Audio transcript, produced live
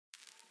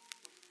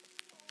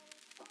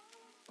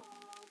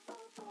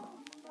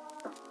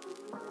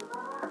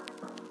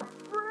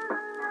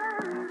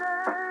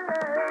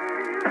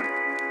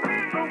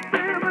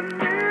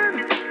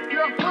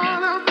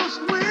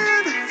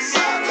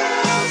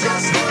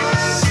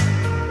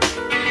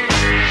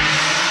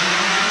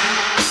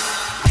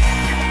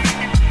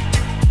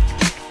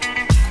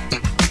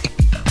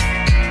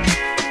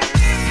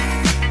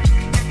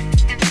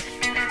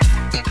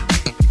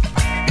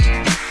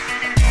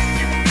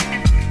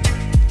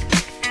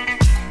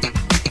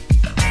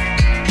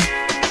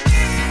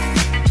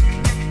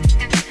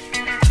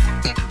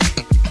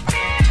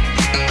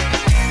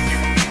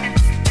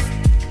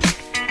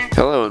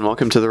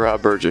to the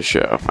Rob Burgess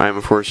Show. I am,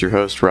 of course, your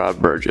host,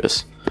 Rob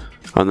Burgess.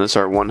 On this,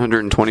 our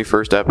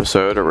 121st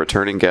episode, our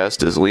returning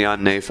guest is Leon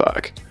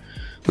Neyfakh.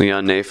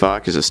 Leon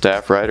Neyfakh is a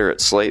staff writer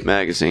at Slate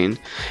Magazine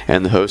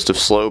and the host of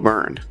Slow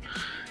Burn.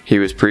 He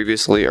was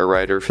previously a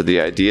writer for the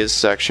Ideas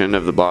section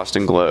of the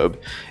Boston Globe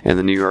and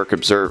the New York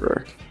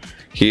Observer.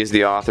 He is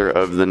the author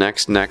of The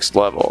Next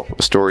Level,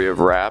 a story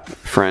of rap,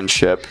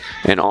 friendship,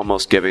 and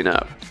almost giving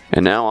up.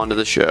 And now on to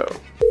the show.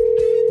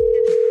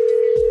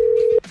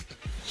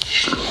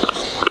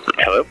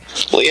 Hello?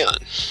 Leon.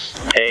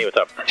 Hey, what's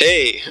up?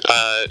 Hey,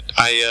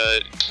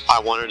 I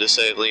wanted to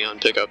say, Leon,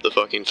 pick up the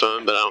fucking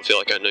phone, but I don't feel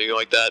like I know you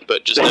like that,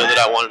 but just know that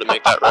I wanted to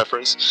make that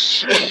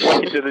reference.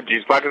 You did the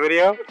Juice Box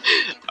video?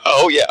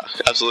 Oh, yeah,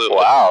 absolutely.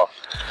 Wow.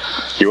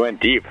 You went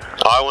deep.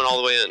 Oh, I went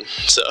all the way in,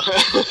 so.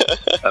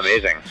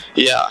 Amazing.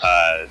 Yeah.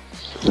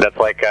 That's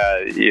like,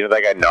 you know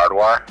that guy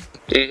Nardwar?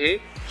 Mm-hmm.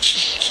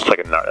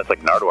 That's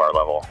like Nardwar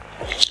level.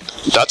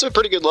 That's a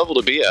pretty good level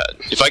to be at.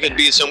 If I could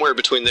be somewhere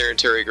between there and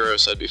Terry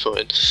Gross, I'd be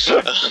fine.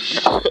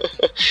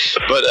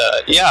 But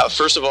yeah,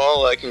 first of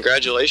all,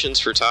 congratulations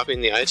for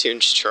topping the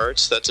iTunes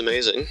charts. That's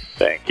amazing.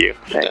 Thank you.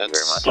 Thank you very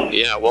much.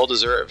 Yeah, well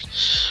deserved.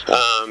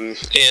 And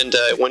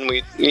when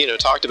we,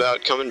 talked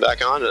about coming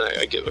back on,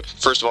 and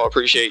first of all,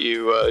 appreciate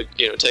you,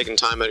 taking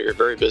time out of your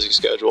very busy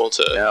schedule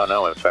to.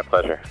 No, it's my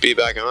pleasure. Be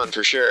back on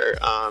for sure.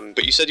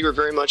 But you said you were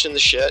very much in the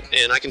shit,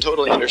 and I can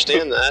totally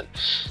understand that.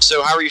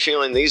 So how are you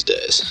feeling these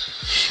days?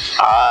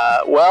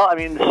 Well, I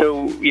mean,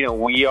 so, we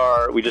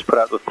just put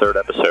out the third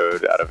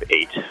episode out of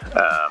 8.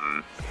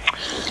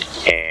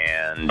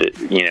 And,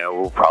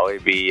 we'll probably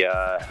be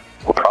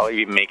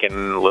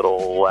making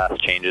little last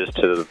changes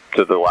to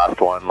the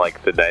last one,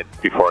 like the night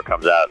before it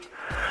comes out.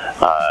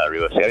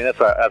 Realistically, I mean, that's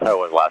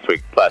how it was last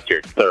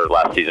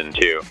season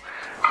too.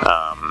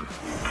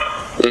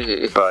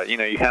 But you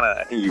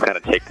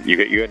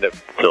end up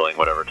filling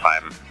whatever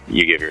time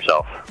you give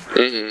yourself,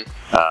 and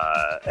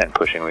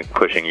pushing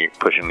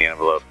the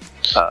envelope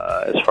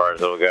as far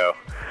as it'll go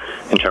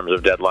in terms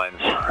of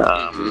deadlines.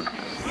 I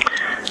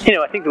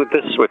think with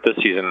this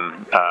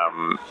season,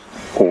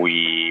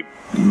 we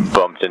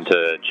bumped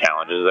into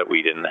challenges that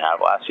we didn't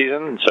have last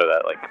season, so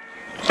that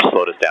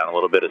slowed us down a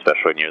little bit,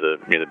 especially near the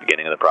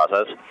beginning of the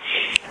process.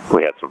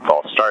 We had some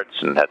false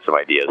starts and had some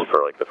ideas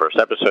for the first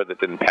episode that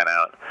didn't pan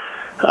out.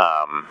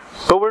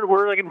 But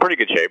we're in pretty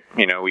good shape.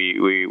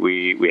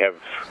 We have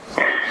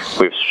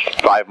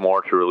 5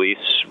 more to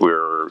release.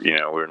 We're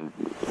in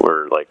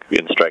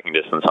striking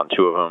distance on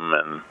 2 of them,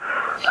 and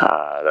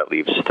that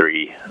leaves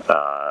 3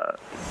 to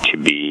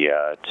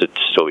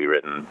still be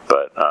written.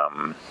 But I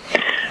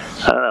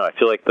don't know. I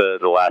feel like the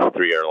last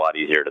 3 are a lot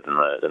easier than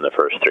the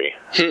first 3.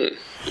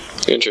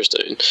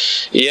 Interesting.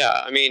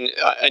 Yeah, I mean,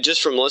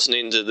 just from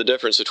listening to the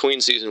difference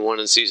between season 1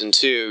 and season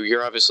 2,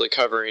 you're obviously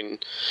covering.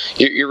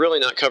 You're really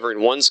not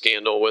covering one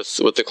scandal with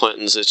the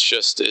Clintons. It's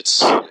just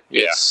it's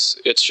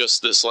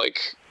just this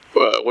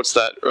what's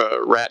that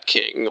Rat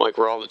King,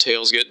 where all the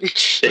tails get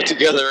put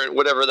together and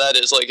whatever that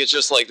is. It's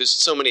just there's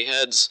so many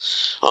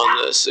heads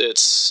on this.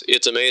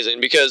 It's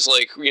amazing because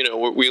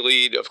we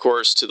lead, of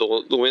course, to the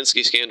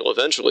Lewinsky scandal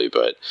eventually,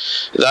 but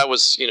that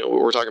was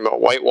we're talking about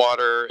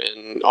Whitewater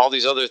and all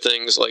these other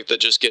things that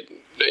just get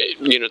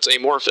it's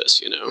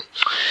amorphous.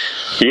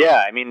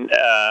 Yeah, I mean,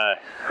 I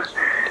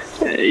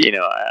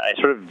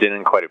sort of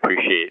didn't quite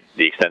appreciate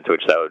the extent to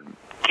which that would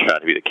turn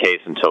out to be the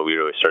case until we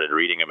really started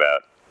reading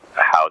about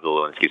how the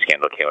Lewinsky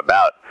scandal came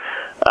about.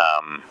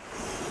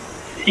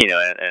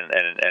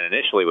 And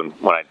initially when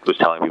I was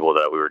telling people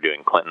that we were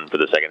doing Clinton for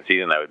the second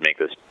season, I would make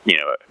this,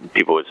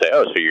 people would say,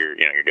 oh, so you're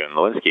doing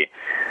Lewinsky.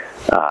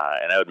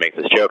 And I would make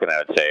this joke and I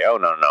would say, oh,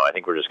 no, I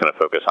think we're just going to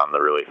focus on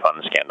the really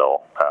fun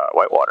scandal,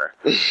 Whitewater.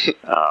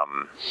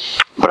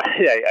 But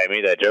I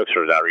made that joke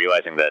sort of not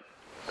realizing that,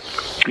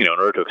 in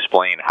order to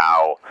explain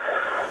how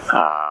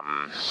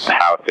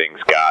things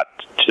got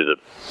to the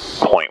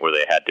point where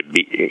they had to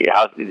be,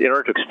 in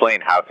order to explain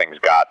how the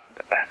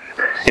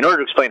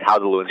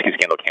Lewinsky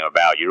scandal came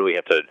about, you really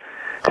have to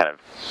kind of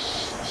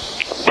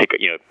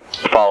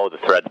follow the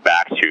threads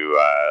back to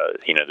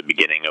the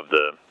beginning of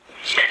the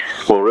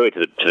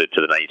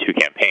to the 92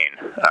 campaign,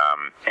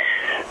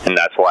 and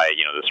that's why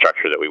the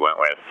structure that we went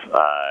with.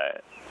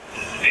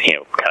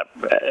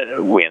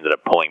 We ended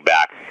up pulling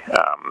back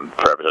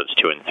for episodes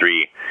 2 and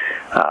 3,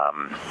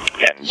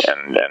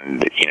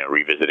 and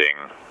revisiting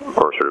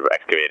or sort of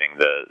excavating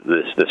the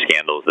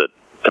scandals that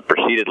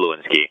preceded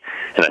Lewinsky,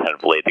 and then kind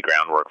of laid the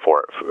groundwork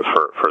for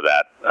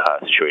that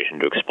situation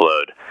to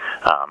explode.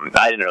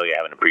 I didn't really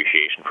have an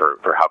appreciation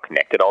for how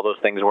connected all those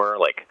things were.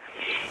 I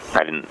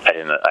hadn't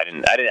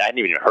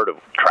even heard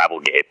of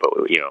Travelgate, but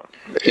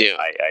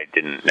I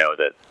didn't know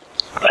that.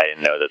 I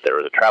didn't know that there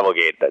was a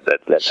Travelgate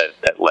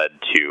that led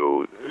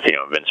to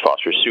Vince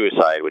Foster's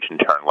suicide, which in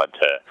turn led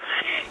to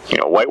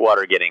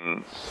Whitewater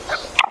getting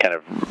kind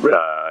of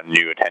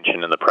new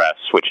attention in the press,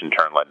 which in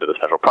turn led to the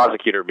special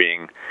prosecutor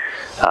being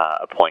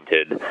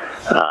appointed.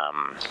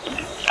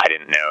 I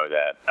didn't know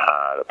that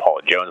the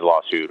Paula Jones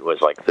lawsuit was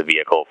the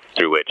vehicle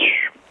through which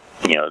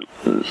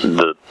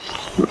the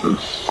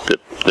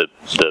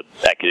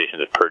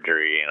accusations of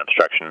perjury and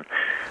obstruction,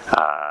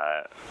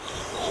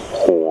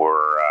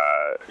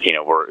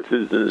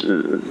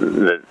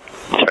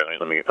 sorry,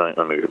 let me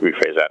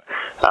rephrase that.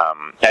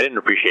 I didn't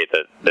appreciate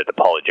that the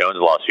Paula Jones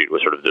lawsuit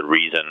was sort of the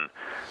reason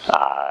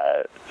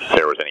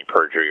there was any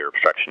perjury or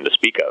obstruction to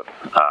speak of.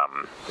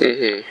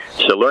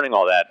 So learning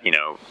all that,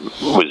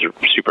 was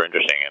super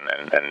interesting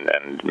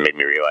and made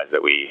me realize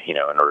that we, in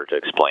order to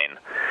explain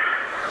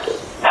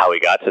how we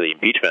got to the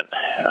impeachment,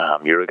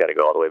 you really got to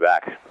go all the way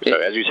back. So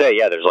as you say,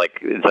 there's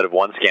instead of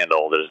one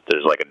scandal,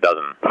 there's like a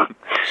dozen,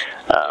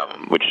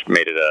 which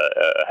made it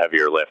a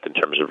heavier lift in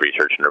terms of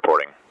research and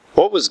reporting.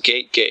 What was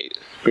Gategate?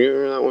 You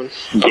remember that one?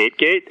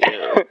 Gategate?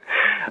 Yeah.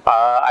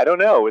 I don't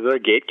know. Was there a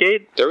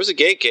Gategate? There was a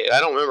Gategate. I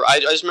don't remember.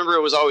 I just remember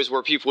it was always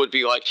where people would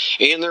be like,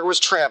 and there was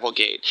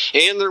Travelgate,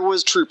 and there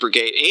was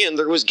Troopergate, and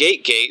there was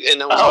Gategate,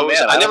 and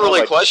I never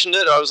really questioned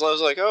it. I was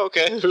like, oh,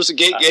 okay, there's a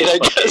Gategate, I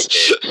guess.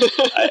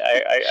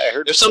 I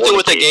heard there's something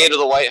with the gate of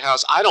the White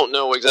House. I don't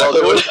know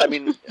exactly what.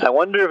 I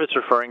wonder if it's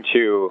referring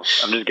to.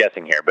 I'm just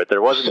guessing here, but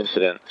there was an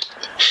incident.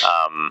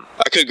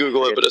 I could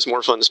Google it, but it's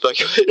more fun to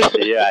speculate.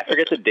 I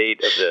forget the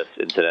date of this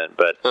incident,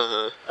 but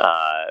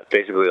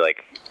basically,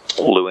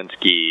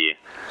 Lewinsky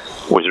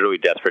was really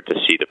desperate to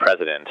see the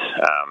president,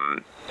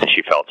 and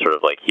she felt sort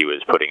of like he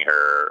was putting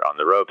her on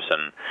the ropes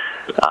and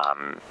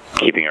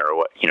keeping her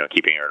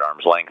at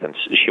arm's length, and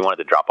she wanted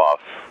to drop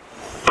off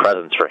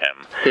presents for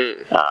him.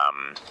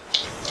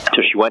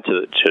 So she went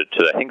to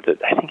I think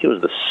it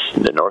was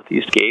the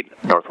Northwest Gate.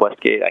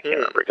 I can't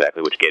remember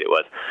exactly which gate it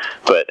was,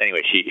 but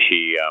anyway,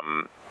 she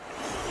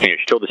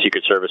told the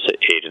Secret Service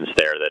agents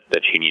there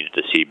that she needed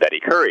to see Betty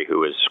Curry, who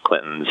was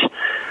Clinton's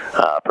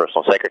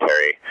personal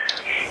secretary.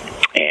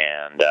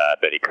 And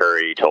Betty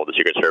Curry told the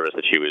Secret Service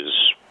that she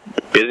was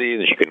busy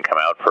and she couldn't come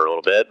out for a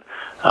little bit.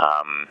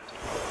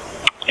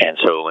 And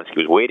so Lewinsky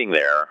was waiting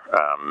there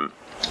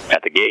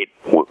at the gate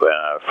for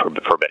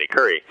Betty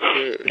Curry.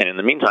 And in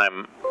the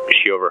meantime,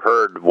 she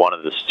overheard one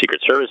of the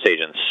Secret Service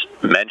agents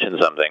mention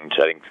something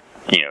to, I think,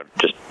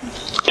 just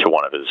to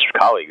one of his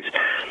colleagues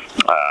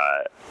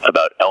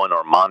about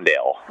Eleanor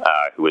Mondale,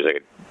 who was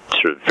a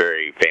sort of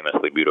very famous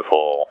and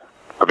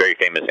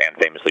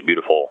famously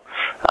beautiful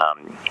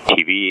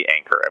TV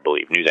anchor, I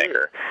believe, news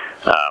anchor,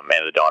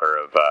 and the daughter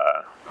of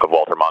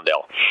Walter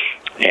Mondale.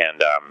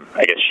 And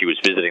I guess she was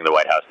visiting the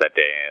White House that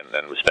day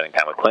and was spending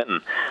time with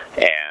Clinton,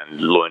 and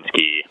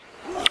Lewinsky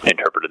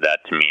interpreted that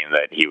to mean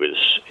that he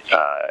was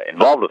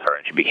involved with her,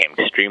 and she became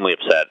extremely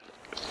upset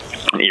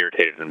and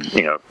irritated and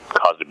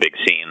caused a big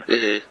scene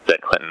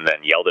that Clinton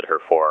then yelled at her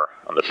for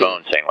on the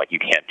phone, saying you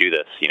can't do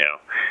this,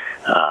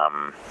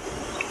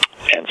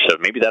 and so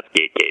maybe that's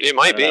Gategate. It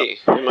might be.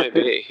 It might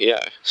be.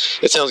 Yeah,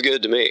 it sounds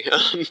good to me.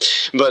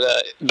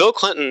 But Bill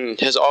Clinton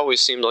has always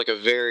seemed like a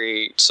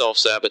very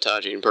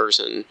self-sabotaging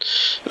person.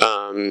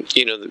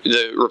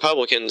 The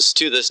Republicans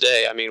to this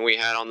day. I mean, we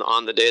had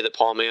on the day that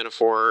Paul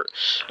Manafort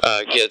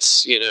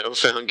gets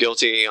found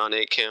guilty on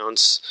 8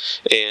 counts,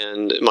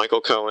 and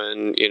Michael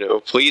Cohen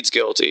pleads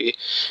guilty.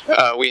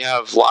 We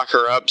have "Lock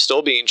Her Up"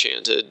 still being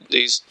chanted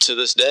to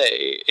this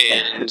day,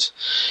 and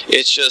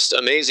it's just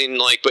amazing.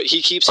 But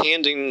he keeps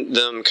handing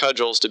them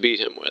cudgels to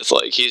beat him with.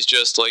 He's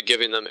just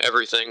giving them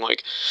everything.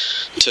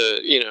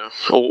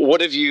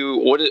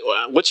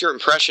 What's your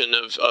impression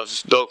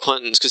of Bill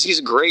Clinton's? Because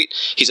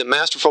he's a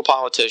masterful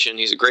politician.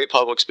 He's a great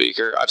public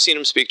speaker. I've seen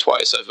him speak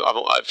twice.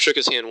 I've shook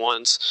his hand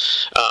once.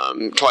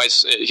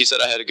 Twice he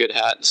said I had a good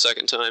hat the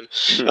second time.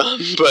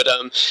 But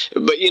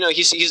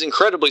he's an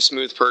incredibly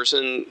smooth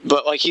person.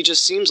 But he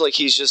just seems like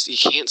he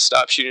can't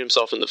stop shooting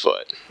himself in the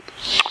foot.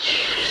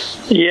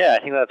 Yeah,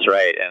 I think that's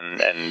right.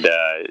 And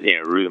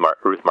Ruth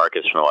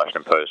Marcus from the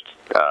Washington Post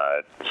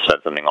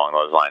said something along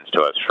those lines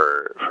to us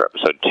for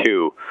episode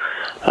 2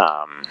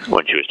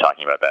 when she was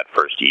talking about that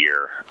first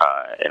year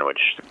in which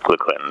the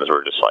Clintons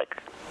were just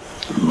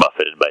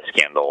buffeted by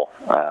scandal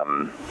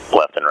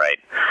left and right.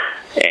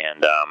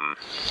 And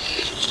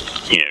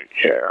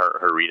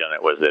her read on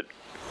it was that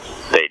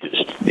they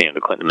just,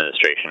 the Clinton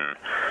administration,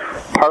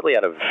 partly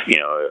out of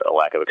a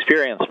lack of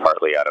experience,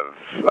 partly out of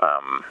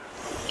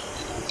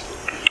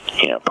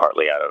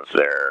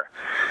their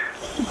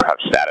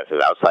perhaps status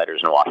as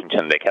outsiders in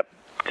Washington, they kept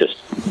just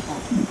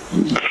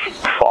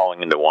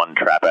falling into one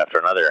trap after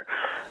another.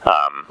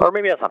 Or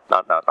maybe that's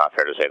not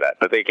fair to say that,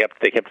 but they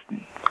kept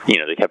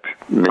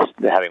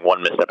having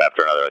one misstep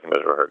after another. I think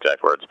those were her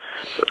exact words.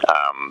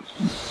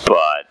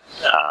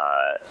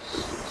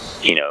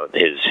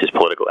 His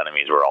political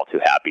enemies were all too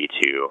happy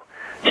to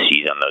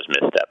seize on those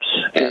missteps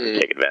and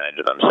take advantage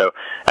of them. So,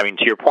 I mean,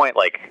 to your point,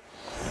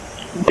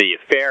 the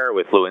affair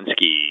with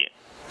Lewinsky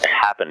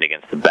happened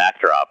against the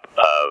backdrop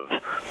of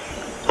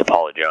the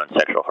Paula Jones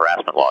sexual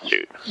harassment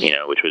lawsuit,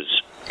 which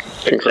was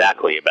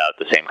exactly about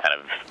the same kind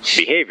of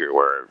behavior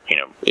where,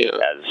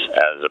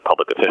 as a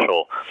public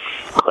official,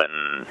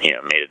 Clinton,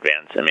 made an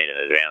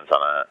advance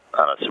on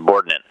a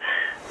subordinate.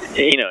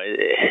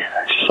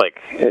 It's just like,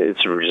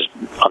 it's just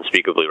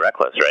unspeakably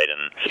reckless, right?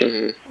 And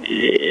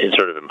it's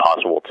sort of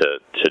impossible to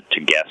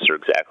guess or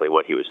exactly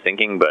what he was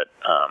thinking, but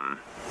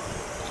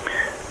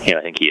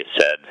I think he has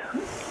said,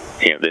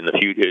 in the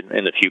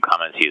few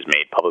comments he has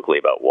made publicly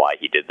about why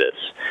he did this.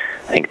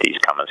 I think these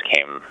comments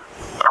came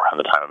around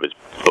the time of his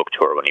book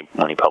tour when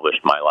he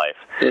published My Life.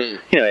 I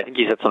think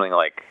he said something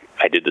like,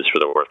 "I did this for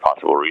the worst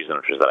possible reason,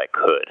 which is that I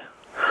could,"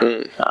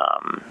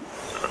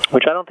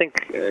 which I don't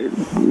think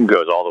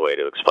goes all the way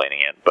to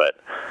explaining it, but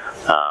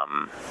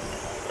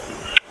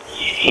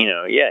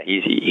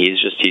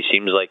he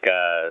seems like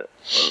a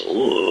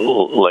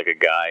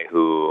guy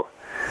who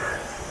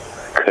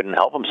couldn't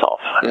help himself.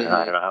 I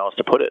don't know how else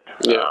to put it.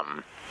 Yeah.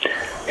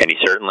 And he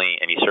certainly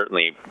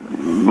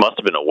must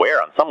have been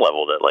aware on some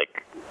level that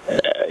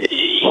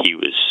he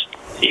was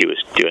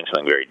doing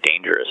something very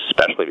dangerous,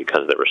 especially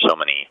because there were so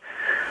many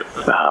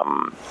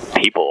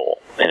people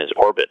in his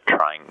orbit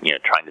trying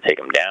to take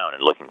him down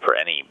and looking for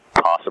any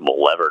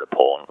possible lever to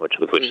pull with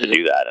which to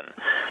do that. And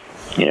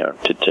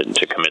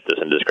to commit this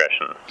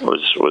indiscretion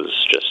was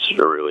just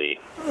a really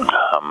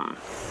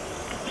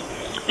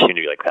seemed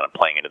to be kind of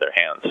playing into their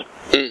hands.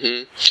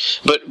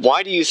 But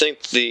why do you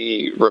think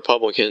the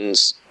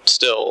Republicans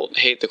still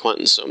hate the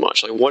Clintons so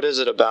much? What is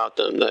it about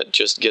them that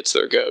just gets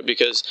their goat?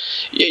 Because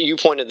you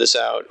pointed this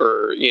out,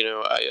 or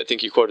I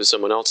think you quoted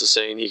someone else as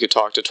saying he could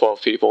talk to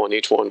 12 people and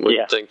each one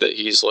would think that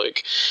he's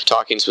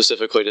talking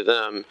specifically to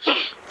them.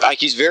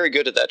 He's very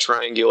good at that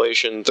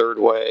triangulation, third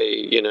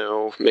way,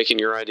 making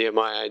your idea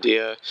my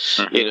idea,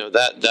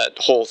 that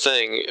whole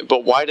thing.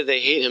 But why do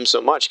they hate him so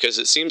much? Because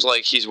it seems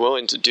like he's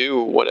willing to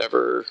do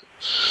whatever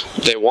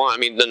they want. I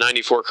mean, the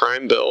 94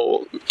 crime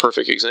bill,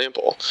 perfect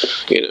example,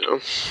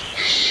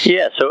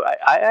 Yeah, so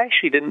I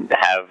actually didn't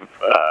have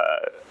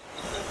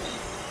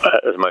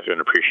as much of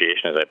an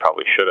appreciation as I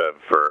probably should have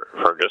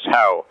for just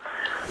how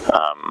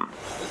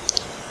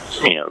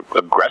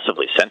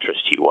aggressively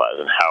centrist he was,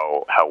 and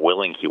how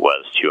willing he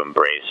was to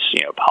embrace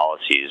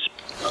policies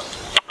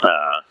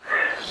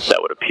that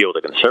would appeal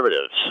to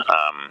conservatives.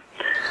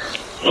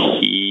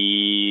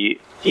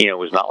 He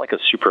was not like a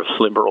super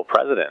liberal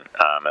president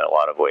in a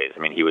lot of ways. I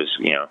mean, he was,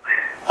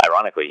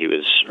 ironically, he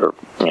was, or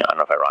I don't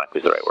know if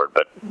ironically is the right word,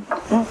 but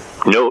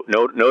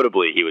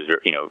notably, he was,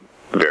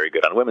 very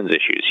good on women's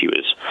issues. He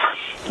was,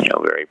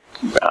 very,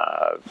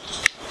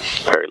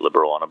 very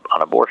liberal on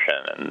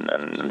abortion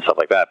and stuff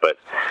like that. But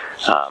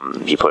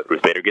he put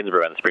Ruth Bader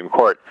Ginsburg on the Supreme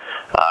Court.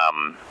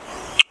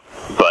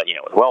 But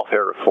with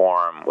welfare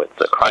reform, with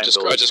the crime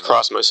bill, I just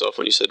crossed myself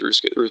when you said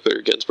Ruth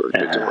Bader Ginsburg.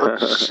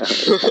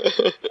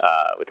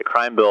 With the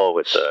crime bill,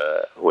 with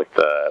the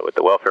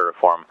welfare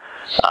reform,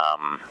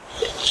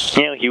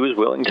 he was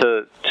willing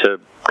to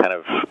kind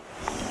of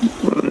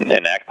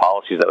enact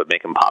policies that would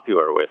make him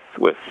popular with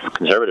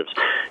conservatives.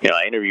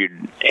 I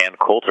interviewed Ann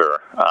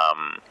Coulter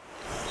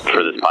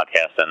for this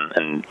podcast,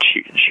 and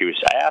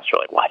I asked her,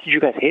 why did you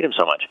guys hate him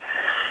so much?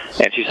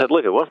 And she said,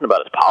 look, it wasn't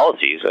about his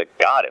policies.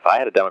 God, if we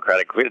had a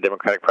Democratic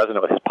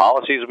president with his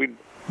policies, we'd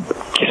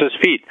kiss his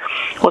feet.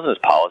 It wasn't his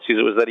policies,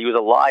 it was that he was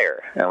a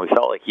liar, and we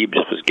felt like he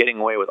just was getting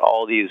away with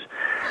all these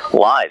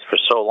lies for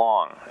so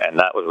long, and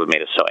that was what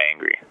made us so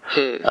angry.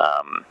 So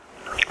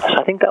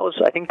I think I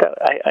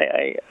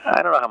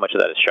don't know how much of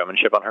that is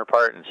showmanship on her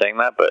part in saying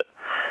that, but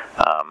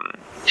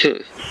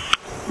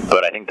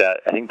I think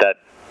that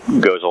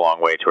goes a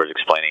long way towards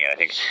explaining it. I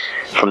think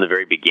from the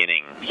very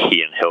beginning,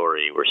 he and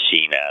Hillary were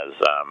seen as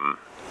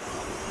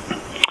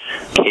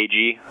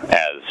cagey,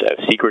 as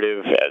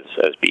secretive,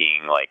 as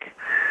being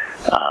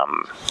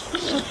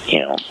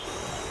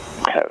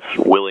kind of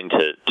willing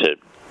to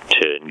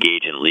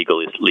engage in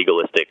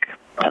legalistic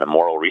kind of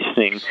moral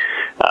reasoning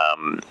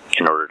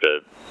in order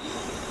to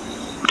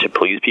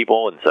please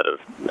people instead of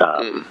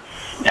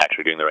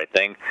actually doing the right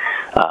thing.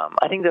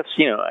 I think that's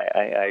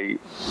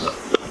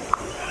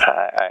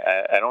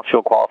I don't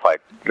feel qualified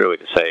really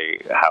to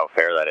say how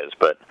fair that is,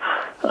 but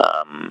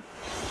I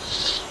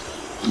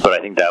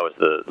think that was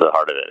the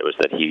heart of it. It was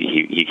that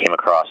he came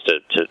across to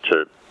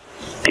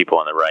people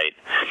on the right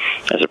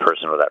as a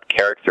person without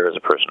character, as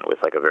a person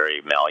with a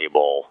very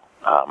malleable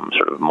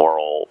sort of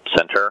moral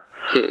center.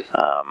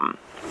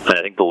 And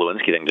I think the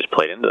Lewinsky thing just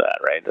played into that,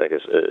 right? In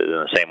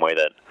the same way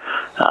that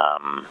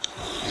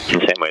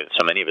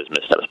so many of his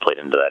missteps played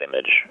into that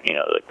image.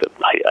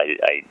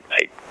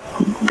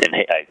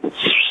 I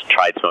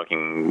tried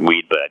smoking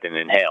weed, but I didn't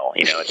inhale.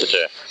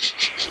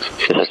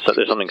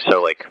 There's something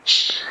so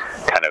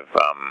kind of.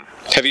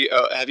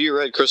 Have you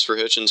read Christopher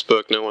Hitchens'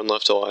 book "No One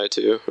Left to Lie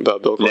To"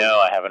 about Bill Clinton? No,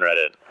 I haven't read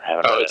it.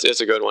 It's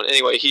a good one.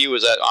 Anyway, he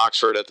was at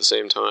Oxford at the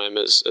same time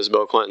as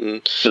Bill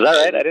Clinton. Is that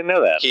right? I didn't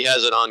know that. He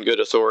has it on good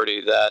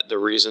authority that the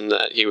reason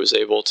that he was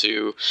able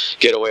to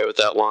get away with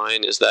that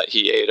line is that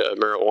he ate a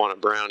marijuana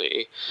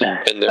brownie,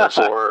 and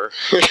therefore,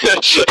 you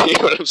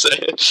know what I'm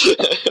saying?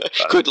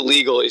 Could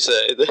legally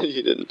say that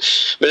he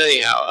didn't. But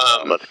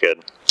anyhow, that's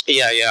good.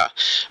 Yeah.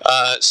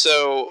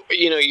 So,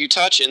 you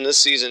touch in this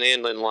season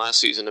and in last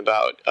season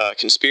about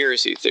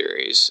conspiracy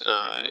theories.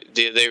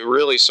 They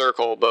really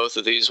circle both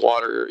of these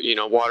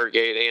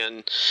Watergate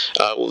and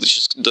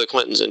just the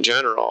Clintons in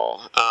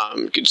general.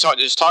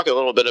 Just talk a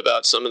little bit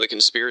about some of the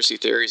conspiracy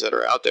theories that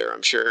are out there.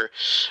 I'm sure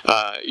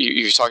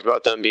you talked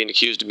about them being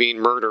accused of being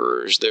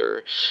murderers.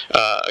 They're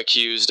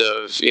accused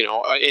of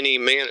any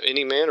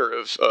manner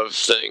of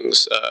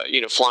things.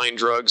 Flying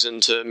drugs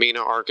into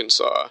Mena,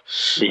 Arkansas.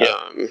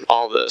 Yeah.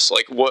 All this.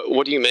 Like,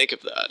 what do you make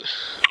of that?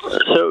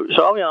 So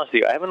I'll be honest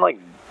with you. I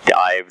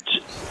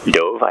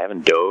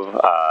haven't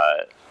dove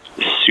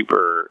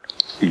super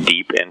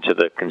deep into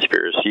the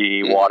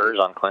conspiracy waters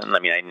on Clinton. I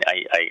mean,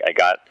 I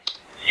got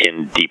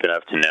in deep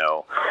enough to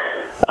know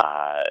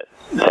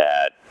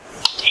that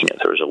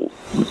there was a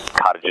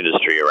cottage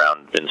industry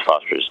around Vince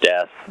Foster's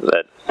death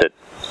that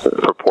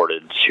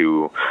purported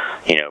to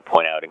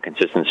point out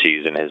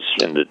inconsistencies in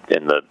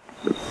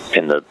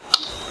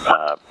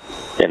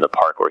the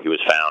park where he was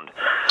found.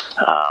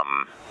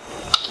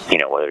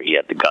 Whether he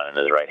had the gun in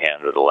his right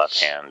hand or the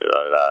left hand,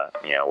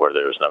 whether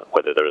there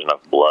was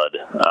enough blood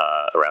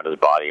around his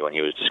body when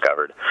he was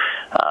discovered.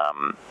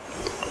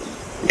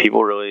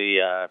 People really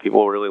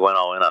went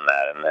all in on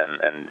that,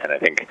 and I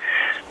think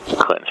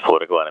Clinton's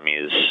political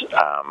enemies,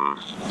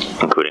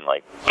 including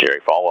like Jerry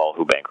Falwell,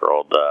 who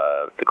bankrolled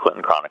the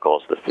Clinton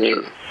Chronicles, the sort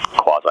of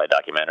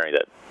quasi-documentary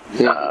that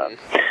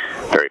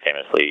very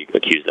famously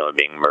accused them of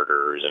being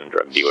murderers and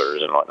drug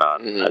dealers and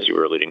whatnot, as you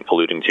were alluding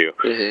to.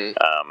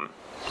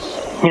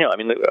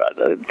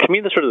 To me,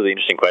 the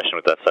interesting question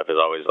with that stuff is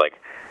always like,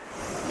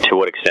 to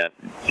what extent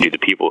do the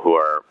people who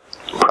are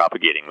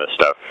propagating this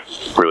stuff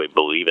really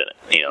believe in it,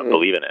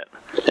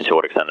 and to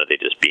what extent are they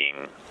just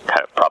being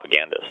kind of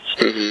propagandists?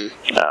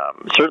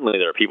 Certainly,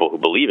 there are people who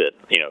believe it,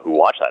 who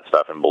watch that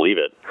stuff and believe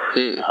it.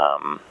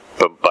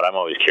 But I'm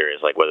always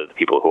curious, like, whether the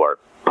people who are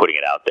putting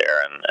it out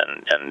there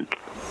and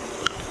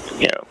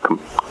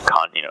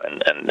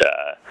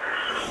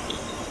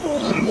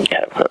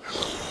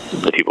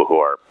the people who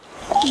are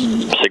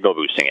signal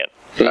boosting it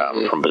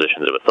from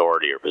positions of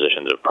authority or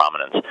positions of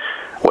prominence,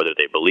 whether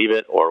they believe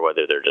it or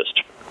whether they're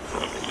just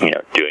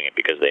doing it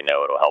because they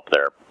know it'll help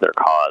their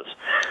cause.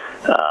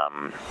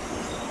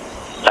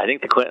 I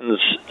think the Clintons'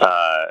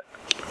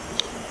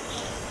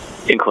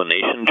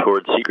 inclination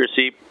towards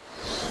secrecy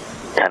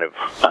kind of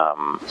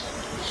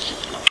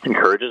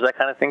encourages that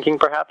kind of thinking,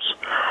 perhaps.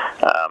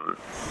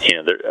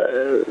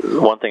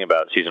 One thing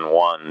about season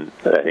one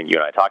that I think you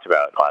and I talked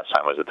about last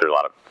time was that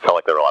felt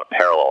like there were a lot of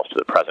parallels to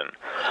the present.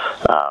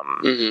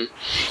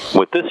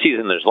 With this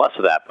season, there's less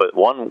of that, but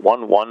one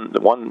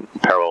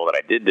parallel that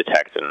I did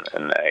detect,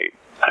 and I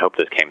hope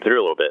this came through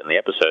a little bit in the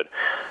episode,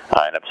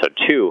 in episode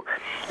 2.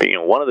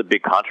 One of the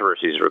big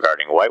controversies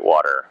regarding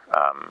Whitewater.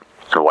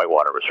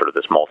 Whitewater was sort of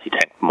this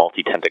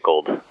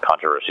multi-tentacled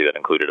controversy that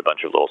included a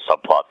bunch of little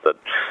subplots that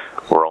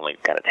were only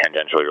kind of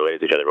tangentially related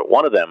to each other. But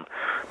one of them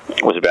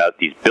was about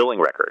these billing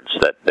records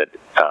that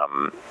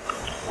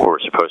were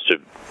supposed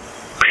to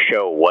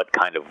show what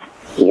kind of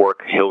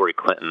work Hillary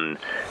Clinton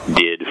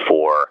did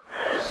for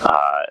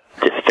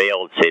the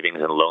failed savings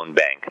and loan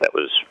bank that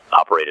was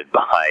operated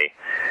by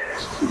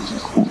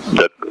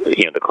the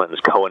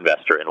Clintons'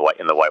 co-investor in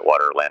the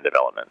Whitewater land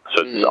development.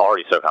 So it's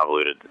already so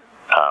convoluted.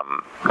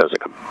 That was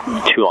like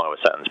too long of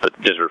a sentence, but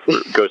just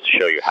goes to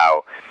show you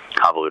how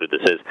convoluted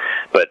this is.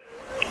 But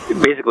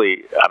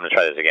basically, I'm going to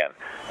try this again.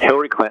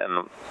 Hillary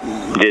Clinton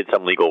did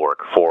some legal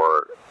work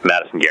for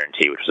Madison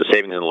Guarantee, which was a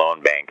savings and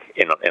loan bank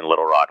in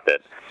Little Rock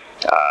that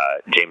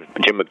Jim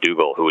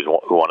McDougal, who was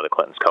one of the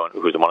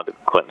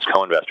Clintons'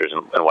 co-investors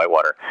in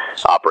Whitewater,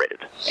 operated,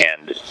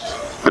 and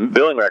the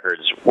billing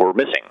records were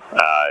missing,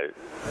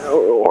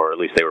 or at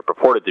least they were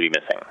purported to be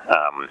missing.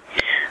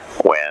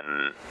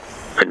 When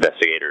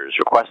investigators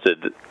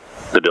requested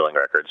the billing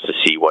records to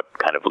see what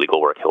kind of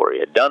legal work Hillary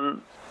had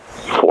done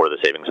for the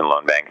savings and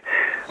loan bank,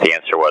 the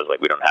answer was,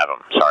 like, we don't have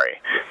them, sorry.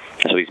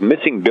 So these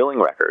missing billing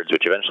records,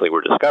 which eventually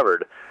were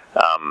discovered,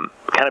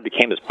 kind of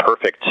became this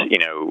perfect,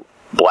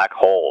 black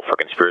hole for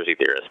conspiracy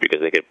theorists,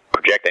 because they could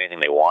project anything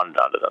they wanted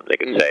onto them. They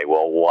could say,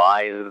 well,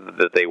 why is it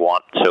that they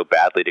want so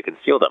badly to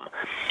conceal them?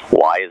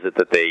 Why is it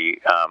that they,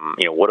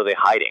 what are they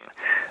hiding?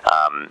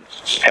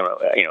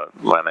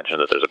 When I mentioned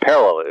that there's a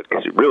parallel,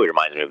 because it really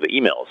reminds me of the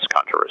emails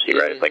controversy,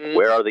 right? It's like,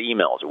 where are the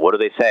emails? What do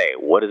they say?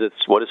 What is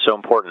so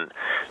important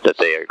that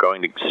they are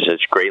going to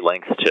such great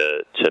lengths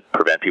to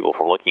prevent people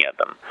from looking at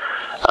them?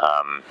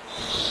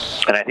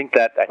 And I think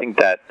that's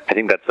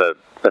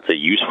a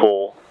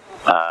useful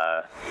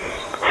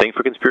thing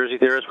for conspiracy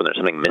theorists, when there's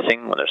something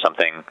missing, when there's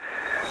something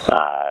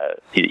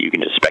you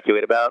can just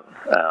speculate about.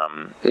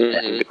 I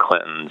think the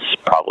Clintons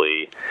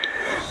probably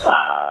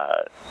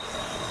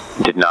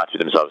did not do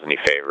themselves any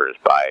favors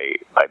by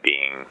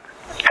being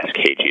as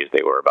cagey as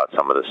they were about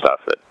some of the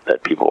stuff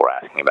that people were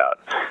asking about.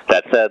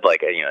 That said,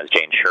 like, as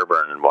Jane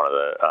Sherburne, one of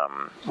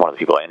the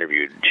people I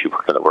interviewed, she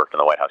worked in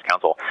the White House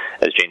counsel,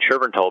 as Jane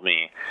Sherburne told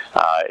me,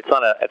 it's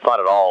not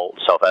at all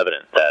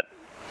self-evident that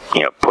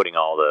putting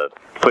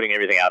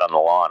everything out on the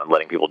lawn and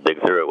letting people dig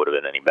through it would have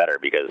been any better,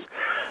 because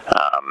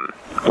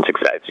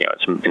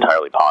it's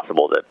entirely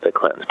possible that the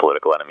Clintons'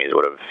 political enemies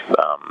would have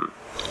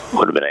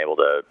been able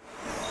to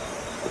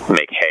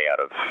make hay out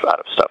of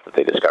stuff that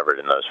they discovered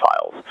in those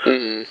files.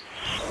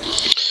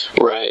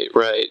 Mm-hmm.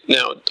 Right.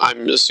 Now,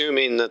 I'm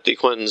assuming that the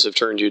Clintons have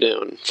turned you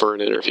down for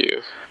an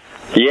interview.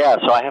 Yeah,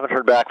 so I haven't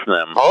heard back from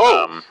them.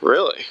 Oh,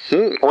 really?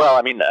 Well,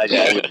 I mean, I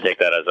wouldn't take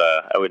that as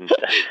I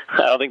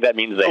don't think that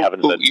means they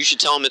haven't. You should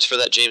tell them it's for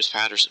that James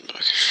Patterson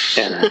book.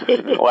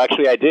 Yeah. Well,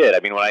 actually, I did. I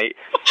mean, I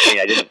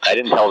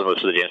didn't tell them it was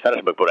for the James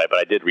Patterson book, but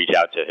I did reach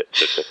out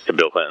to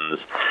Bill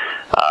Clinton's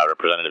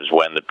representatives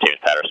when the James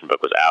Patterson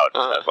book was out.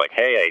 I was like,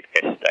 hey,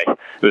 it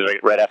was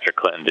right after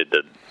Clinton did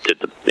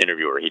the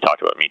interview where he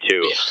talked about me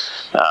too,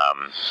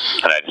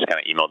 and I just kind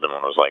of emailed them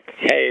and was like,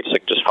 hey,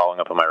 just following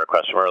up on my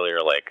request from earlier.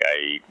 Like,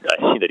 I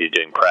see that he's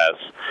doing press.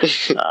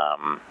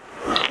 I'm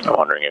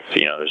wondering if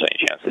there's any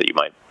chance that you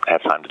might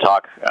have time to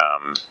talk.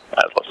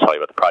 Let's tell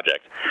you about the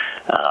project.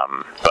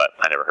 But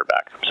I never heard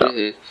back.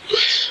 So,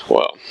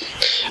 Well,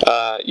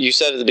 you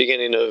said at the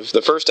beginning of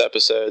the first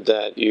episode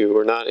that you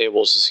were not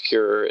able to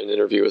secure an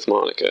interview with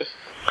Monica.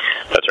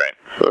 That's right.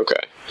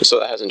 Okay, so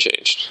that hasn't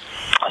changed.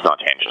 It's not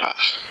changed.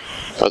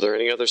 Are there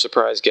any other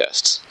surprise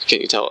guests?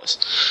 Can you tell us?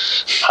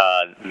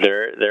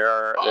 There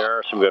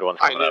are some good ones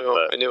coming up.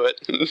 I knew it.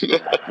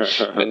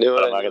 I knew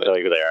it. I'm not going to tell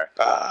you who they are.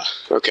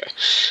 Okay.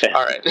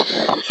 All right.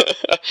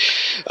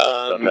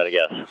 Don't try to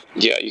guess.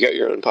 Yeah, you got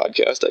your own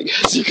podcast, I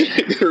guess. You can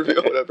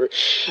interview whatever.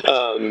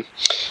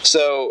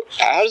 So,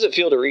 how does it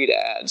feel to read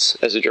ads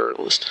as a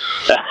journalist?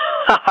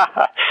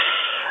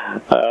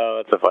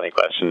 Oh, that's a funny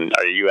question.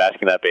 Are you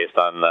asking that based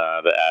on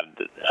the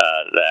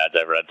ads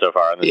I've read so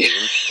far in the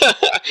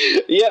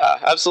season? Yeah,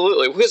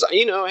 absolutely. Because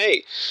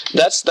hey,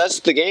 that's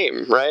the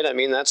game, right? I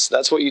mean,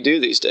 that's what you do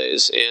these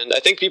days, and I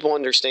think people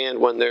understand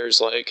when there's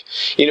like,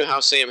 how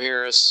Sam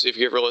Harris, if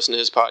you ever listen to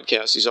his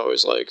podcast, he's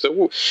always like,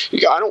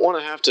 I don't want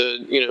to have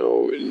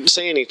to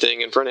say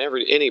anything in front of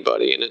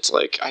anybody, and it's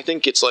like, I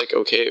think it's like,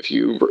 okay, if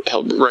you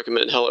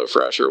recommend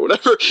HelloFresh or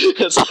whatever,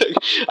 it's like,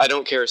 I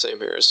don't care, Sam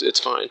Harris, it's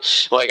fine.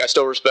 Like, I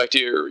still respect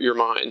your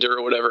mind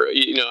or whatever.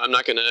 I'm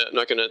not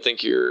gonna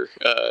think you're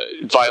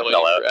violating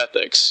your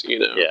ethics.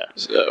 Yeah.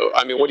 So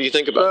I mean, what do you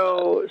think about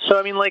that? So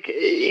I mean, like,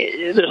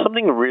 there's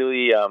something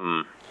really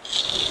kind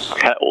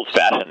of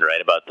old-fashioned,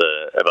 right, about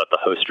the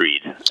host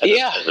read.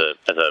 As a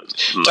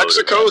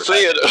Texaco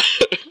Theater.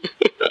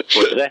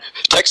 What did it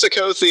say?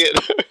 Texaco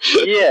Theater.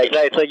 Yeah,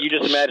 exactly. It's like you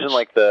just imagine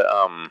like the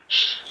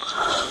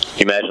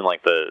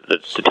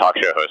talk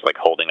show host like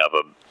holding up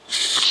a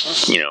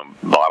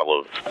bottle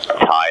of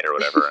Tide or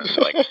whatever, and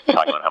like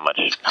talking about how much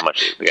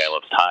the guy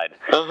loves Tide.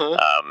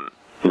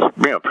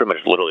 Pretty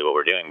much literally what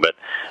we're doing. But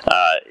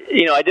I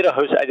did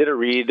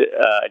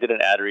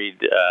an ad read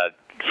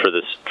for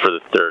the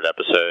third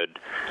episode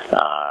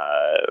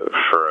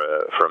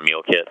for a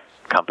meal kit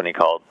company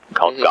called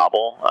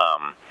Gobble.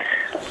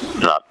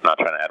 Not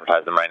trying to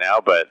advertise them right now,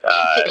 but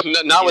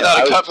not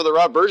without a cut for the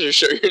Rob Burgess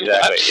Show.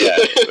 Exactly. Yeah.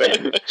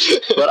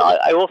 But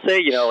I will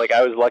say,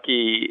 I was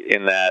lucky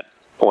in that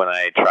when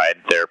I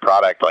tried their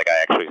product, like,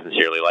 I actually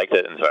sincerely liked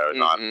it, and so I was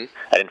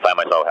I didn't find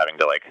myself having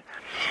to like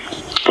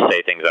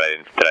say things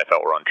that I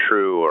felt were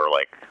untrue, or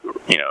like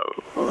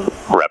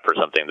rep for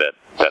something that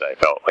I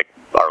felt like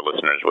our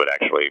listeners would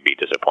actually be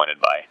disappointed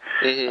by.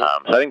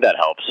 So I think that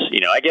helps.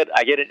 I get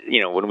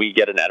it. When we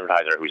get an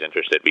advertiser who's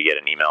interested, we get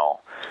an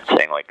email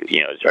saying like, do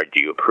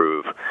you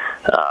approve?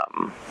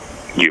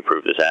 Do you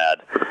approve this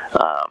ad?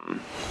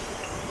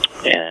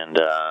 And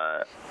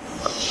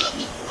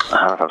I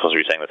don't know if I'm supposed to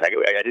be saying this.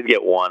 I did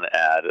get one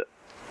ad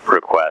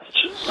request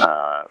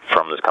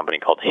from this company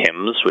called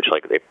Hims, which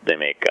like they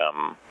make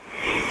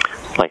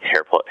like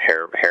hair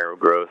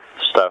growth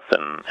stuff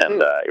and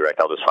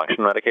erectile dysfunction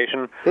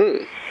medication.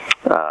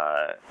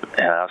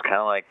 And I was kind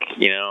of like,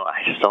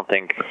 I just don't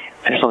think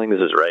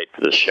this is right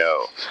for this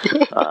show.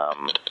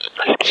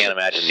 I just can't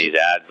imagine these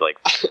ads like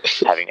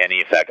having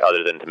any effect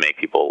other than to make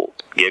people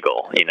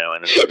giggle,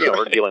 and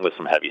we're dealing with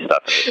some heavy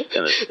stuff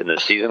in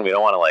this season. We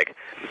don't want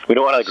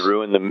to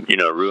ruin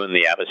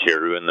the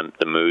atmosphere, ruin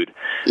the mood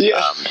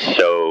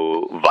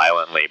so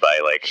violently by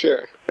like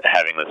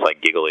having this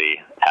like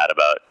giggly ad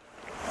about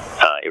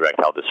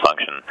erectile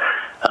dysfunction.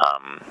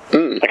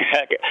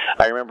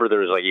 I remember there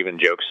was like even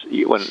jokes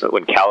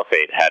when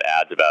Caliphate had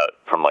ads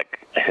from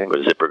like, I think it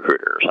was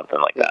ZipRecruiter or something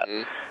like that.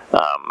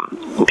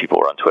 People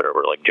were on Twitter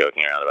were like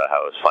joking around about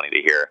how it was funny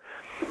to hear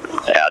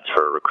ads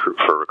for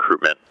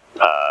recruitment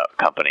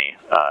company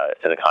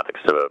in the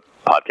context of a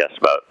podcast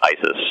about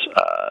ISIS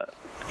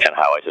and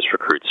how ISIS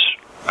recruits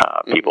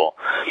people.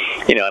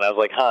 And I was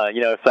like,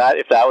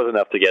 if that was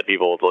enough to get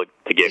people to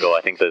giggle,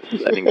 I think this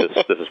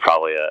is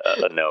probably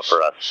a no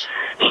for us.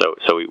 So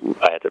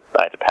I had to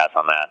pass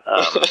on that.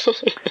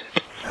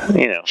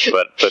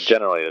 But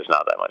generally there's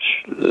not that much.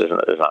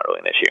 There's not really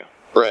an issue.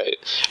 Right.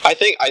 I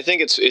think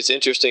it's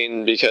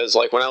interesting because,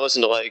 like, when I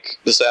listen to, like,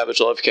 the Savage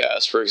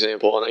Lovecast, for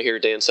example, and I hear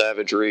Dan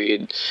Savage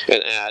read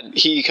an ad,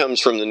 he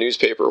comes from the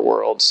newspaper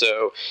world,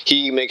 so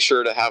he makes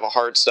sure to have a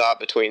hard stop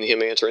between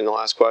him answering the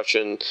last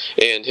question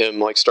and him,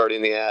 like,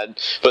 starting the ad.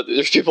 But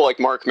there's people like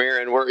Mark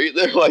Maron where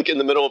they're, like, in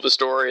the middle of a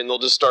story and they'll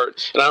just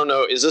start, and I don't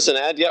know, is this an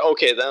ad yet?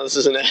 Okay, now this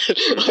is an ad.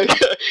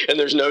 And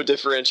there's no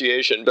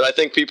differentiation. But I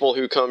think people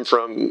who come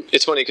from,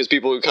 it's funny because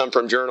people who come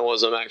from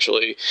journalism,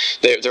 actually,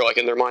 they're like,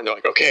 in their mind, they're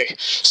like, okay,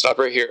 stop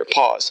right here,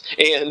 pause,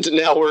 and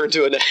now we're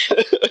into an ad.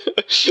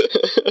 So.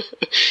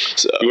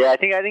 Yeah, I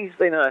think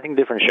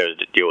different shows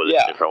deal with it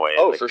in different ways.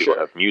 Oh, like for people sure.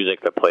 have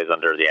music that plays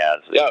under the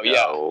ads. What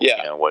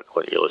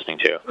you're listening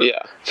to.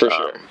 Yeah, for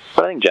sure.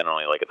 But I think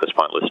generally, like, at this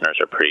point, listeners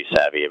are pretty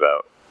savvy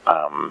about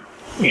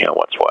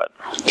what's what.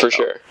 For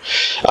sure.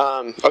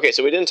 Okay,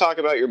 so we didn't talk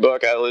about your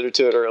book. I alluded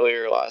to it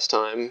earlier last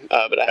time,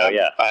 but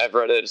I have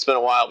read it. It's been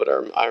a while, but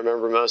I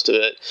remember most of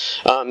it.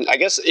 I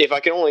guess if I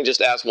could only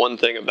just ask one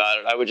thing about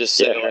it, I would just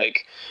say,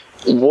 like,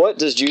 what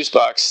does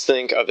Juicebox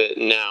think of it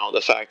now,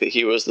 the fact that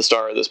he was the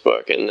star of this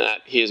book and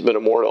that he has been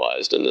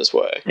immortalized in this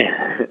way?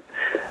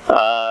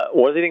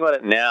 What does he think about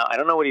it now? I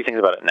don't know what he thinks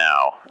about it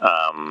now.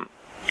 I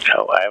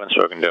haven't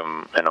spoken to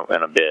him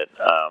in a bit.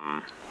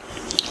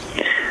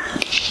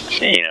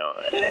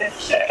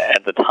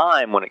 At the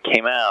time when it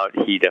came out,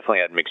 he definitely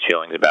had mixed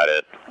feelings about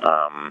it.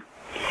 I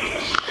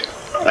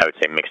would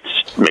say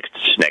mixed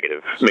to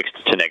negative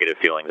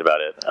feelings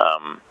about it.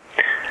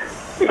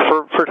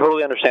 For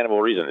totally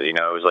understandable reasons. It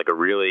was like a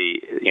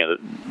really,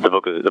 the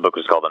book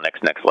was called The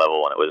Next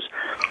Level, and it was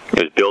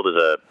billed as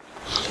a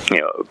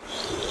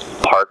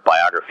part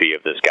biography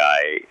of this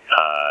guy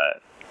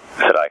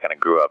that I kind of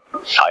grew up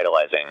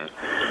idolizing,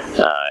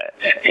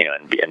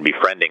 and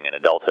befriending in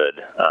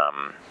adulthood.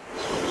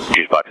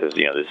 Juicebox is,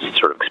 this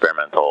sort of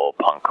experimental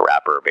punk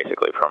rapper,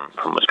 basically from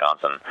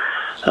Wisconsin,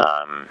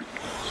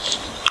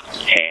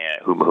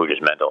 and who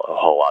just meant a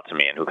whole lot to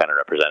me, and who kind of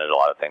represented a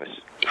lot of things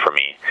for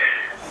me.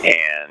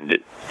 And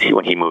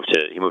when he moved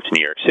to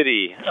New York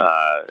City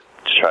to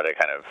try to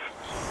kind of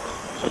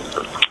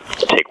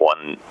take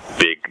one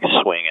big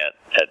swing at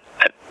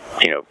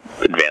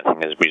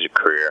advancing his music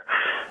career,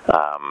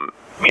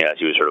 as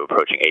he was sort of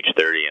approaching age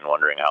 30 and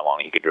wondering how long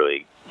he could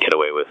really get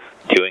away with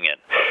doing it.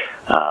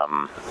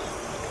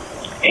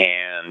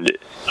 And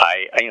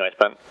I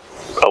spent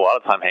a lot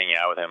of time hanging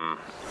out with him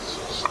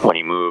when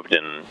he moved,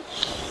 and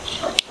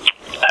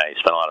I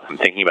spent a lot of time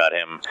thinking about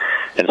him.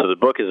 And so the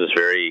book is this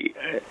very,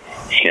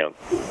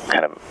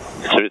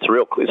 it's a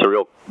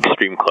real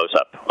extreme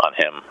close-up on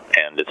him.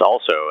 And it's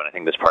also, and I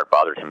think this part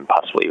bothered him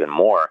possibly even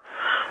more,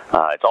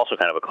 it's also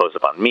kind of a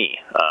close-up on me.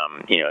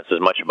 It's as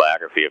much a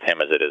biography of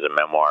him as it is a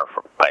memoir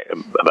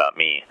about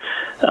me.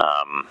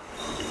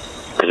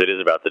 Because it is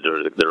about the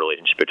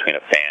relationship between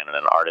a fan and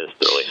an artist.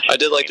 I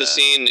did like the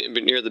scene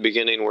near the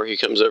beginning where he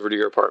comes over to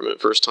your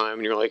apartment first time,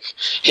 and you're like,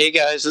 "Hey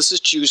guys, this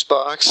is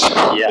Juicebox."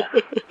 Yeah,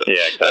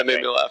 exactly. That made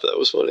me laugh. That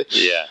was funny.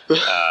 Yeah,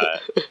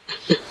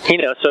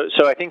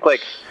 so I think,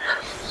 like,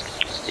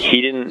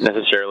 he didn't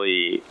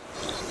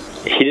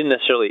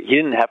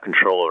have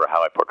control over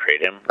how I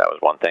portrayed him. That was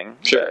one thing.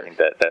 Sure. I think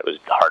that was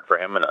hard for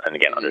him, and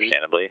again,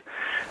 understandably,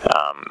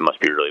 it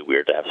must be really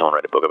weird to have someone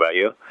write a book about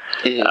you.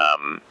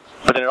 Mm-hmm.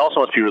 But then it also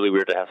must be really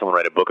weird to have someone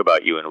write a book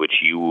about you in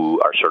which you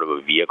are sort of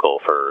a vehicle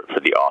for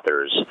the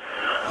author's,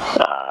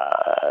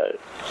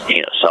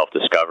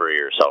 self-discovery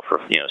or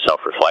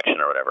self-reflection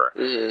or whatever.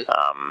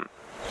 Mm-hmm.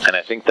 And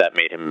I think that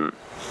made him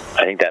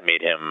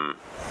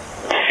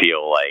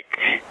feel like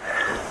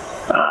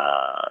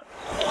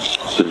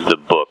the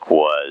book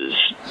was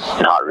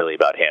not really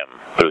about him,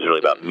 but it was really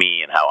about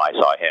me and how I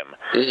saw him.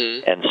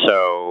 Mm-hmm. And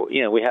so,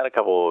 we had a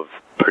couple of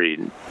pretty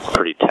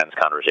tense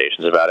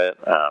conversations about it.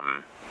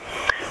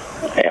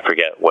 I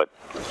forget what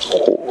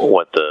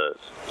the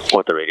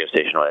radio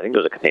station was. I think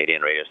there was a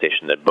Canadian radio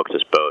station that booked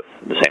us both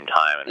at the same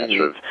time, and mm-hmm.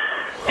 sort of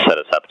set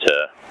us up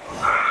to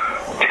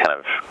kind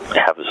of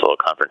have this little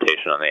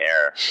confrontation on the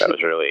air. That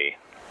was really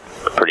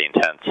pretty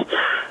intense.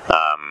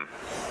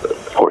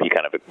 Or he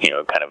kind of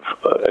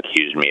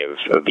accused me of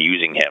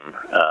using him,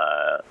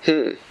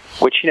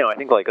 which I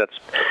think, like, it's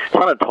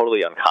not a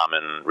totally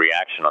uncommon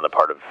reaction on the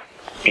part of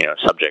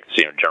subjects,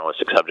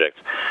 journalistic subjects.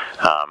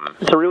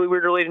 It's a really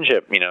weird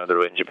relationship, the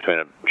relationship between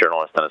a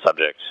journalist and a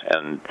subject,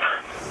 and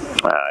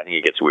I think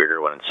it gets weirder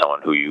when it's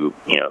someone who you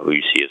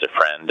see as a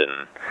friend,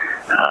 and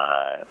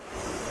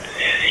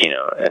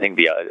I think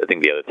the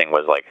other thing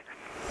was, like,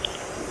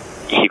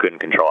 he couldn't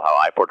control how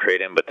I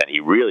portrayed him, but then he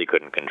really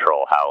couldn't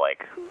control how,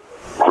 like,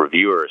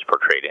 reviewers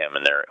portrayed him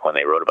when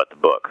they wrote about the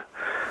book.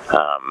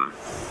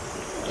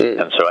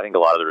 And so I think a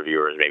lot of the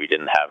reviewers maybe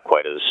didn't have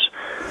quite as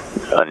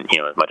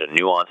much a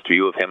nuanced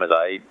view of him as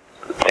I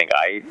think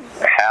I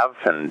have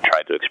and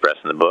tried to express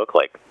in the book.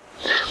 Like,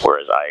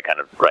 Whereas I kind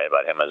of write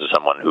about him as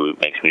someone who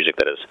makes music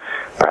that is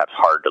perhaps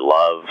hard to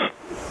love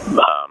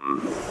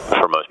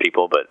for most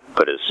people, but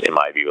is, in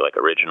my view, like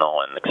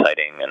original and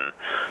exciting and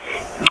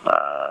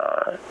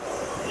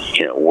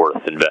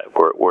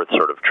worth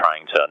sort of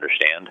trying to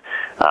understand.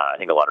 I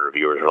think a lot of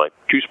reviewers are like,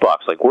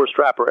 Juicebox, like worst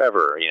rapper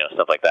ever,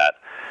 stuff like that.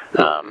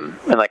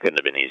 And that couldn't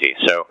have been easy.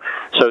 So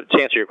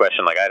to answer your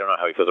question, like I don't know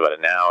how he feels about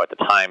it now. At the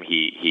time,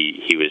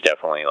 he was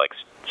definitely like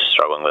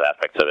struggling with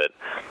aspects of it.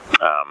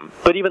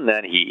 But even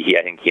then,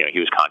 I think he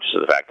was conscious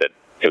of the fact that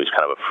it was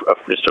kind of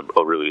just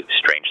a really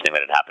strange thing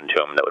that had happened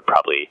to him that would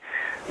probably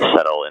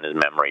settle in his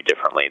memory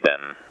differently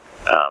than.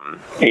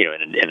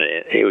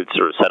 It would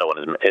sort of settle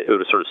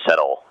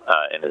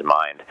in his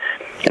mind,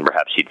 and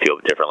perhaps he'd feel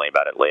differently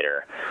about it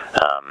later.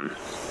 And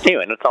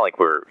it's not like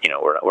we're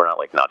not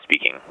like not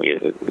speaking.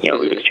 We've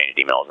exchanged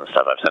emails and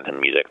stuff. I've sent him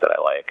music that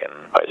I like, and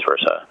vice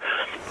versa.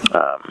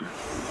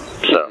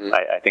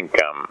 I think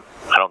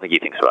I don't think he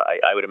thinks about.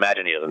 I would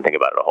imagine he doesn't think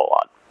about it a whole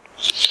lot.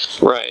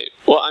 Right.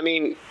 Well, I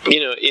mean,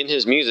 in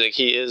his music,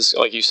 he is,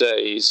 like you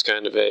say, he's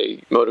kind of a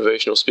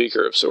motivational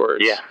speaker of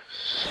sorts. Yeah.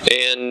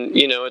 And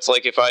it's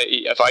like if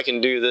I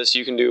can do this,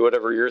 you can do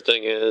whatever your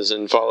thing is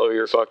and follow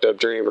your fucked up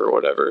dream or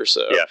whatever.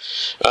 So yeah.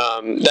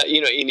 That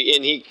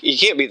and he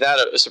can't be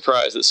that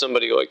surprised that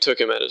somebody like took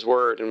him at his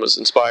word and was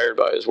inspired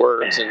by his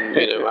words and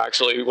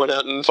actually went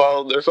out and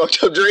followed their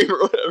fucked up dream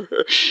or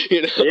whatever.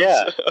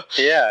 Yeah.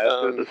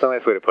 So, that's a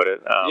nice way to put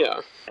it.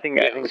 Yeah. I think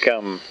I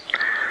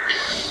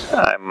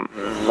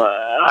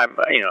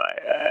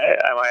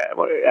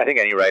think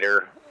any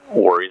writer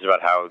worries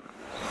about how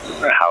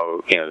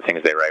the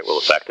things they write will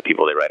affect the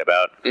people they write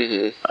about.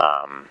 Mm-hmm.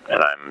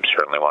 And I'm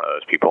certainly one of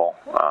those people.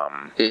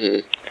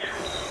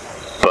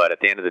 But at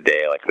the end of the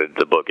day, like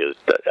the book is,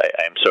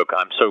 I'm so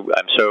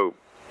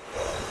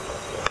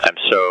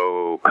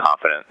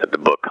confident that the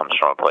book comes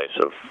from a place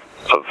of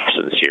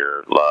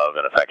sincere love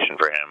and affection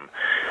for him,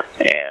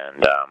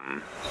 and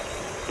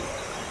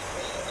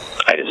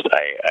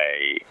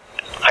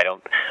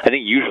I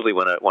think usually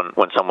when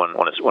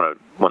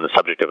the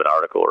subject of an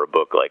article or a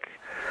book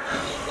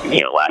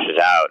lashes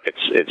out,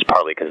 it's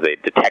partly because they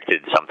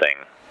detected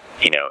something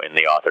in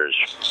the author's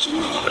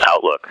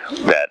outlook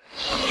that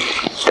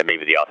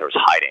maybe the author was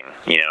hiding.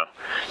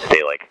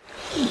 They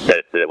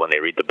that when they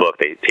read the book,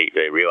 they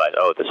realize,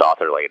 oh, this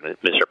author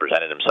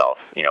misrepresented himself,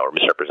 or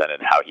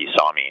misrepresented how he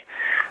saw me,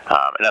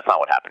 and that's not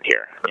what happened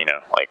here.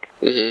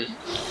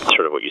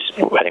 Sort of what you.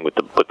 I think with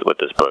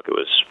this book, it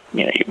was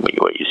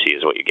what you see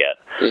is what you get.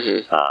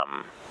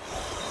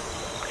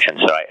 And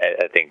so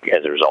I think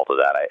as a result of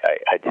that,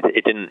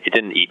 it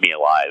didn't eat me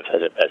alive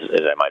as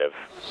I might have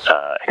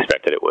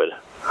expected it would.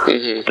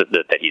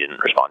 That he didn't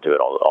respond to it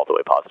all the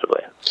way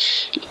positively.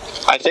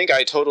 I think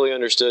I totally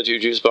understood who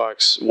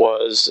Juicebox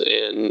was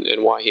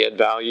and why he had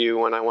value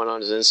when I went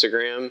on his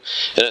Instagram,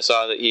 and I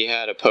saw that he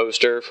had a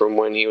poster from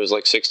when he was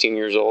like 16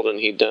 years old and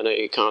he'd done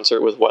a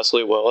concert with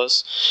Wesley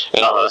Willis,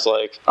 and I was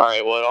like, all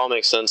right, well, it all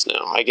makes sense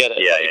now. I get it.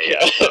 Yeah,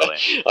 totally.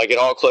 Like it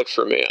all clicked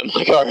for me. I'm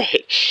like, all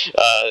right,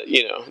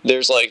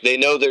 there's they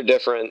know they're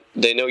different,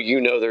 they know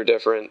they're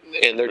different,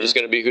 and they're just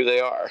going to be who they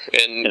are,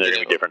 and they're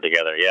going to be different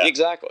together. Yeah,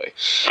 exactly.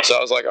 So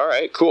I was like, all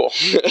right, cool.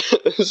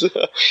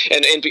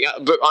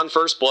 But on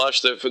first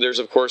blush, there's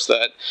of course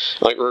that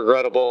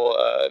regrettable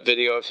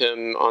video of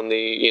him on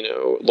the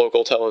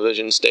local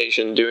television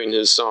station doing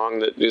his song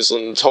that is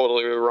in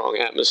totally the wrong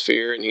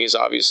atmosphere, and he's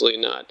obviously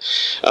not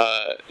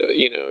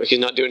he's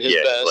not doing his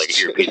best. Like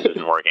your piece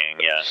isn't working.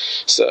 Yeah.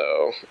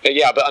 So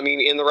but I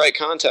mean, in the right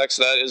context,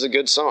 that is a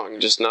good song,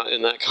 just not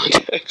in that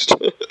context.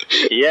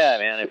 Yeah,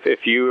 man.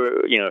 If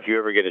you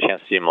ever get a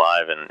chance to see him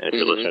live, and if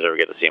your listeners ever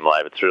get to see him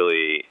live, it's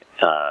really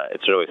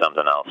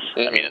something else.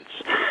 I mean,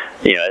 it's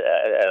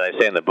as I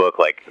say in the book,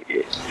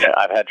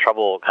 I've had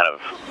trouble kind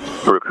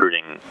of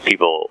recruiting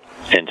people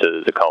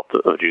into the cult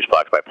of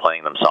Juicebox by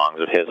playing them songs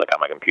of his, like on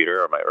my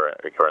computer or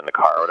in the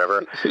car or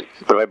whatever.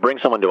 But if I bring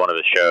someone to one of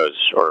his shows,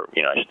 or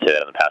I should say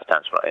that in the past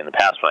tense,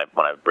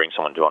 when I bring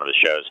someone to one of his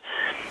shows,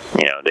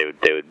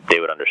 they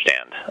would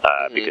understand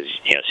because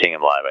seeing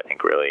him live, I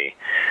think really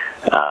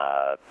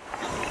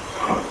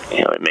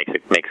it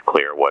makes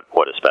clear what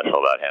is special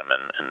about him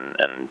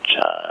and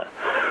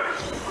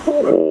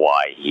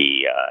why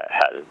he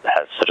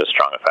has such a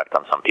strong effect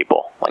on some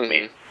people like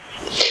me.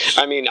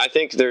 I mean, I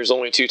think there's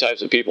only two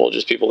types of people,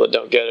 just people that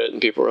don't get it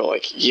and people who are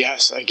like,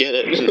 yes, I get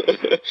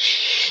it.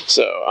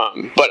 So,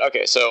 but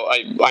okay, so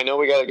I know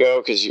we gotta go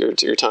because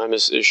your time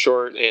is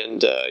short,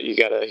 and you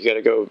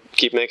gotta go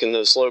keep making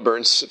the slow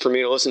burns for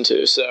me to listen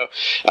to. So,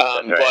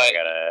 right. But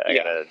I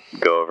gotta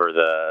go over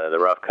the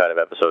rough cut of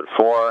episode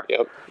 4.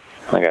 Yep.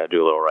 I got to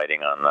do a little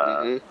writing on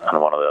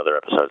one of the other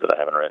episodes that I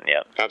haven't written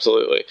yet.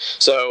 Absolutely.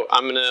 So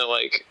I'm gonna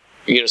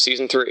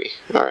season 3.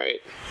 All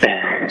right.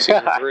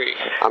 Season 3.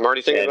 I'm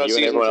already thinking about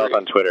season 3. And you and everyone else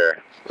on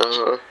Twitter.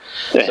 So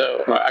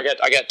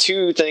I got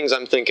 2 things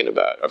I'm thinking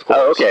about, of course.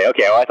 Oh,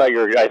 okay. Well, I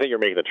think you're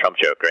making the Trump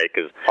joke, right?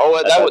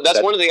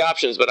 That's one of the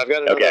options, but I've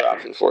got another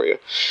option for you.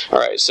 All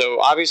right, so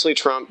obviously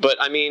Trump, but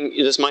I mean,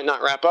 this might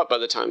not wrap up by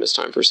the time it's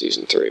time for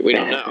season 3. We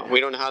don't know. We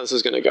don't know how this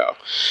is going to go.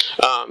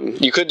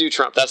 You could do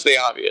Trump. That's the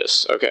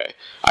obvious. Okay.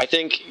 I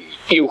think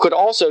you could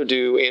also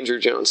do Andrew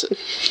Johnson.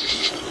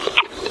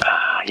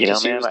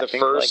 Man, I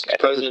think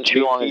it was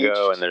too long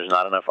ago, and there's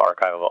not enough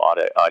archival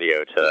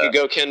audio to. You could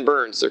go Ken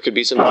Burns. There could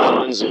be some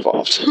violins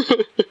involved.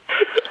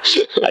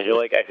 I feel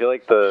like I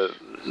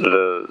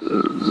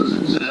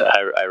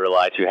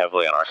rely too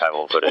heavily on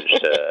archival footage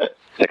to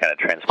kind of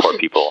transport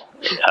people.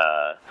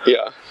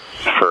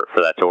 For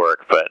that to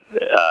work, but.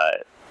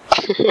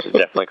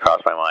 Definitely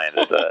crossed my mind.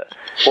 The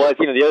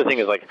other thing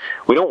is, like,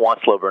 we don't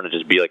want Slow Burn to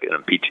just be like an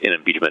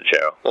impeachment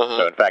show.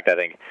 So in fact, I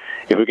think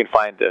if we can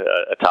find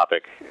a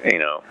topic,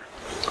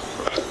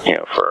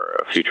 for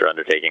a future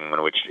undertaking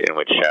in which we have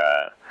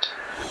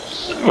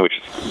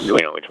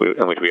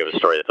a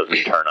story that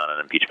doesn't turn on an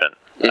impeachment,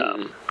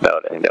 I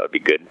think that would be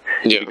good.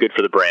 It'd be good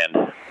for the brand.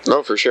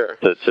 Oh, for sure.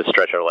 To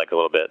stretch our leg a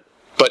little bit.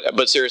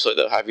 But seriously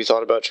though, have you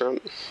thought about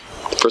Trump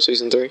for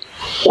season 3?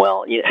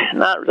 Well,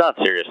 not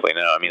seriously.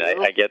 No, I mean,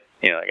 I get,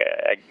 the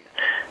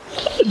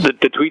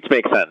tweets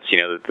make sense.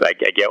 I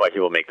get why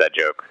people make that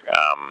joke.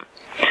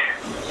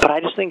 But I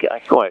just think,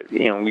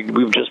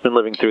 we've just been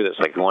living through this.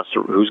 Like, who's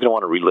going to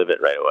want to relive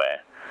it right away?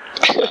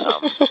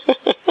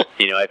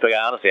 I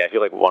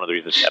feel like one of the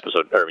reasons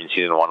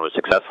season 1 was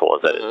successful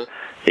is that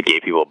it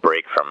gave people a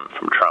break from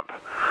Trump,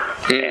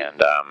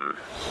 and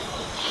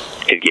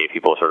it gave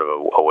people sort of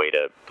a way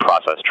to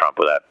process Trump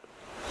without,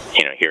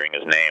 hearing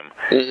his name.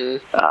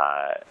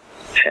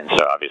 And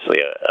so obviously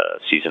a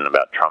season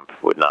about Trump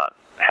would not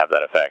have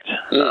that effect.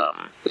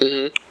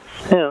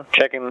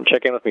 Check in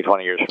with me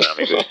 20 years from now.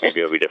 Maybe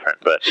it'll be different.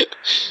 But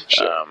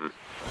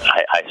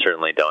I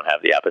certainly don't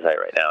have the appetite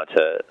right now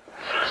to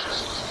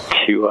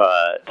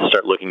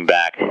start looking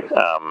back.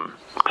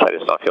 'Cause I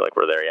just don't feel like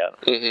we're there yet.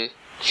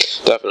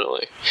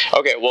 Definitely.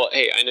 Okay, well,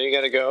 hey, I know you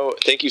got to go.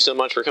 Thank you so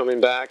much for coming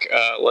back.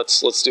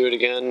 Let's do it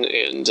again.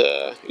 And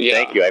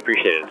Thank you. I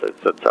appreciate it.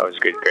 It's always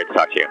great to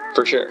talk to you.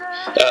 For sure.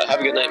 Have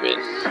a good night, man.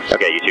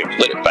 Okay, you too.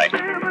 Later. Bye.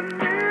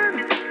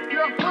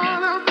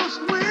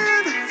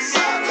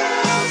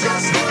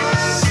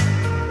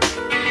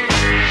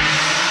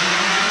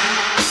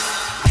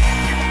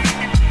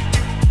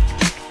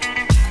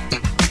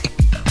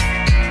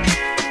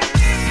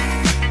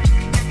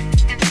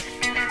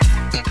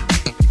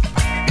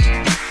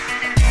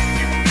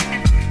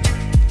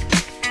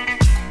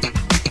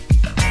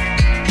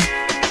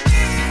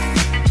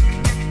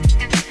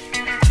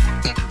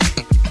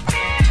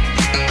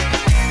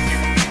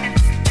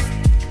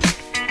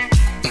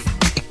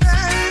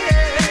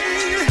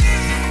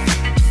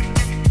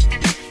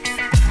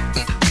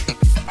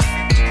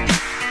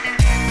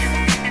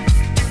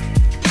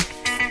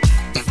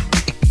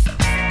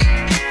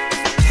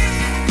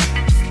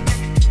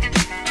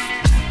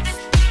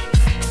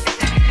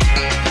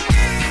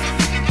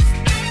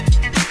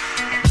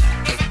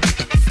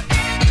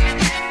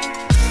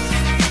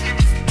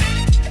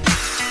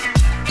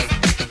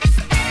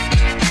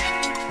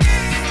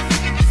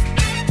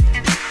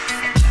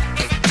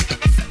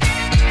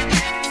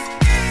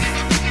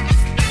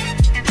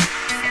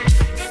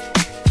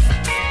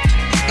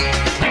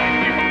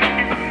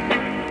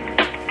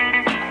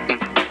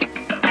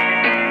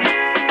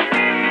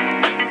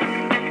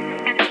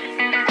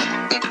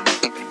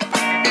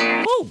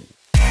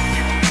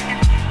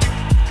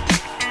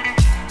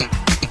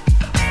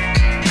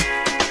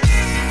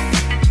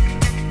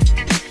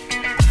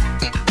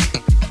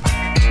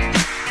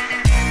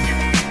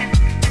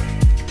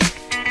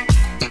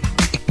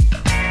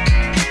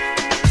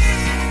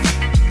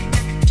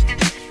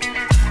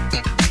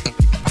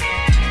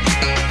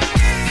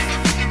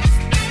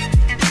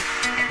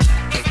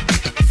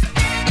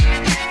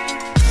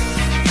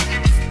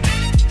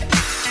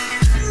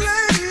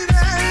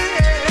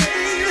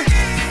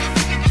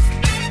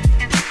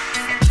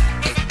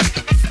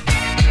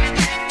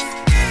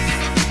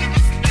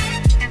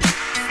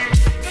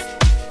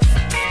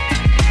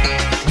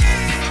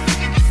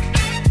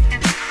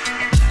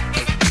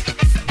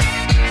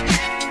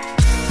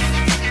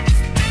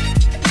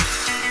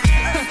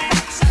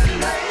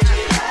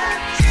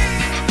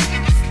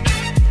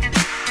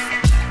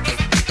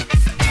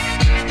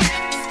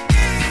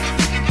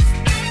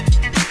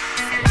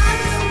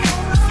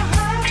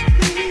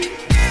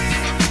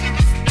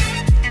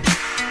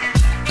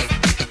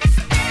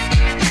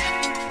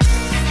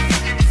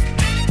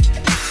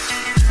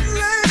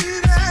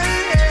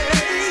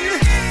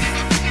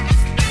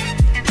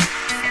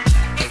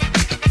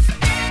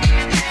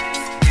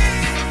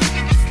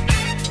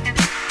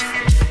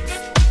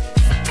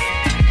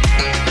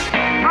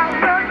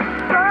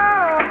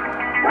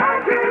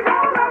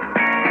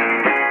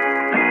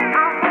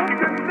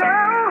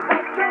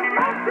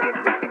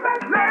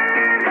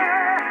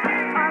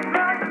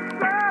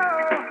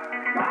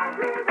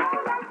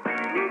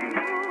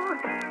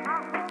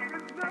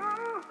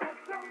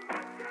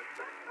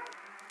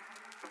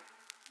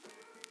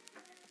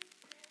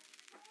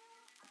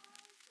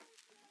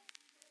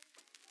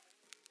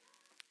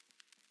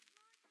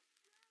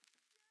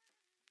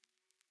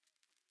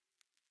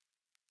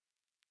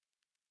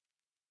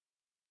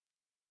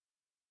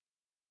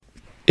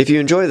 If you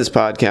enjoy this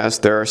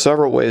podcast, there are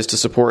several ways to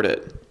support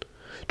it.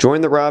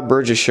 Join the Rob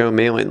Burgess Show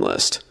mailing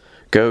list.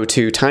 Go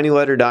to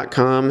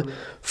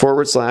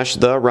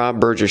tinyletter.com/The Rob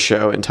Burgess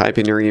Show and type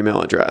in your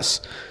email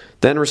address.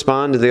 Then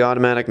respond to the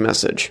automatic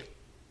message.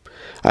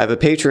 I have a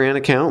Patreon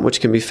account, which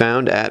can be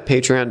found at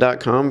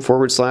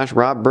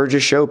patreon.com/Rob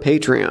Burgess Show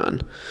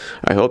Patreon.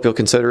 I hope you'll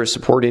consider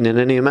supporting in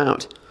any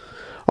amount.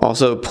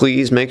 Also,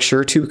 please make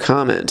sure to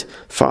comment,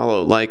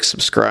 follow, like,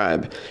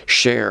 subscribe,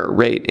 share,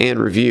 rate, and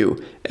review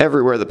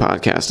everywhere the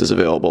podcast is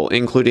available,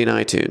 including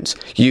iTunes,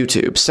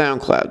 YouTube,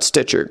 SoundCloud,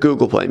 Stitcher,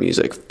 Google Play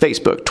Music,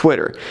 Facebook,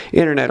 Twitter,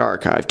 Internet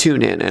Archive,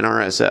 TuneIn, and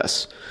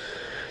RSS.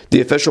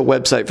 The official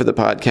website for the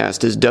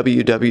podcast is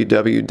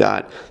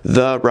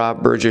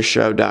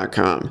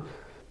www.therobburgessshow.com.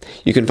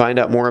 You can find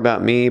out more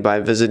about me by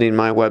visiting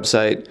my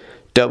website,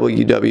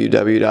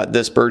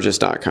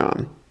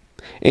 www.thisburgess.com.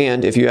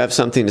 And if you have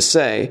something to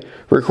say,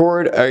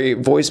 record a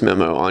voice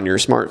memo on your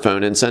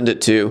smartphone and send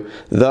it to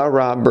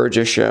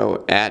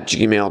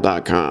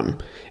therobburgessshow@gmail.com.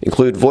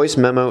 Include voice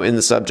memo in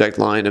the subject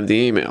line of the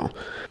email.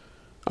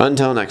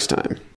 Until next time.